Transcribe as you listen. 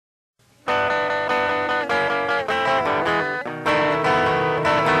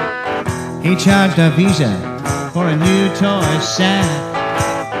He charged a visa for a new toy set,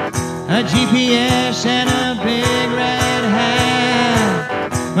 a GPS and a big red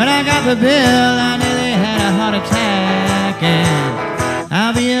hat. When I got the bill, I nearly had a heart attack, and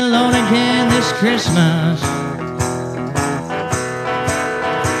I'll be alone again this Christmas.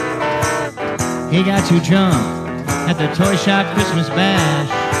 He got too drunk at the toy shop Christmas bash,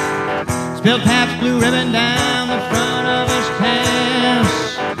 spilled Pabst Blue Ribbon down the front of his pants.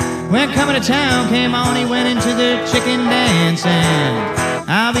 When Coming to Town came on, he went into the chicken dance, and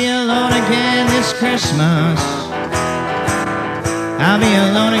I'll be alone again this Christmas. I'll be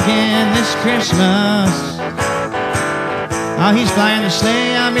alone again this Christmas. Oh, he's flying the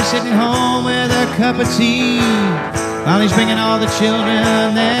sleigh, I'll be sitting home with a cup of tea, while he's bringing all the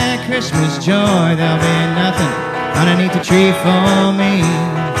children their Christmas joy. There'll be nothing underneath the tree for me.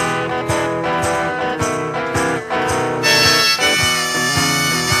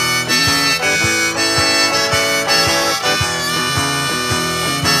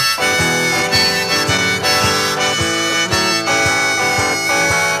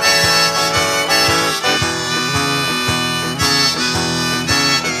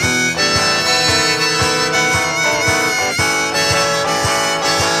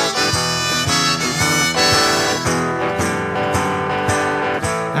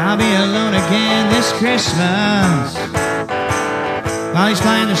 I'll be alone again this Christmas. While he's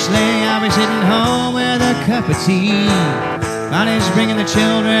flying the sleigh, I'll be sitting home with a cup of tea, while he's bringing the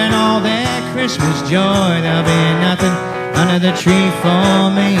children all their Christmas joy. There'll be nothing under the tree for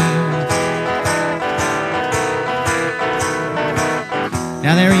me.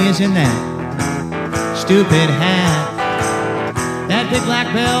 Now there he is in that stupid hat, that big black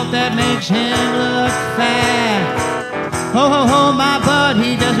belt that makes him look fat. Ho, ho, ho, my bud,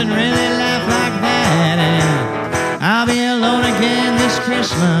 he doesn't really laugh like that. And I'll be alone again this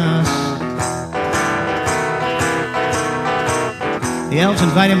Christmas. The elves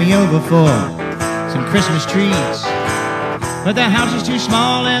invited me over for some Christmas treats, but the house is too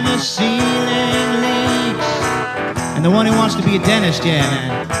small and the ceiling leaks. And the one who wants to be a dentist, yeah,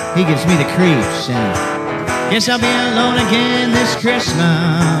 man, he gives me the creeps. And guess I'll be alone again this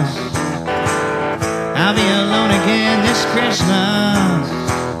Christmas. I'll be alone again this Christmas.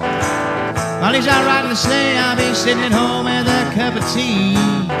 While he's out riding the sleigh, I'll be sitting at home with a cup of tea,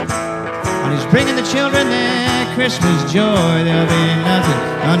 while he's bringing the children their Christmas joy. There'll be nothing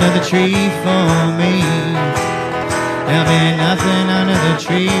under the tree for me. There'll be nothing under the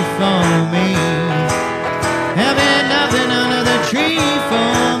tree for me. There'll be nothing under the tree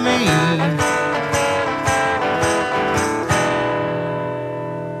for me.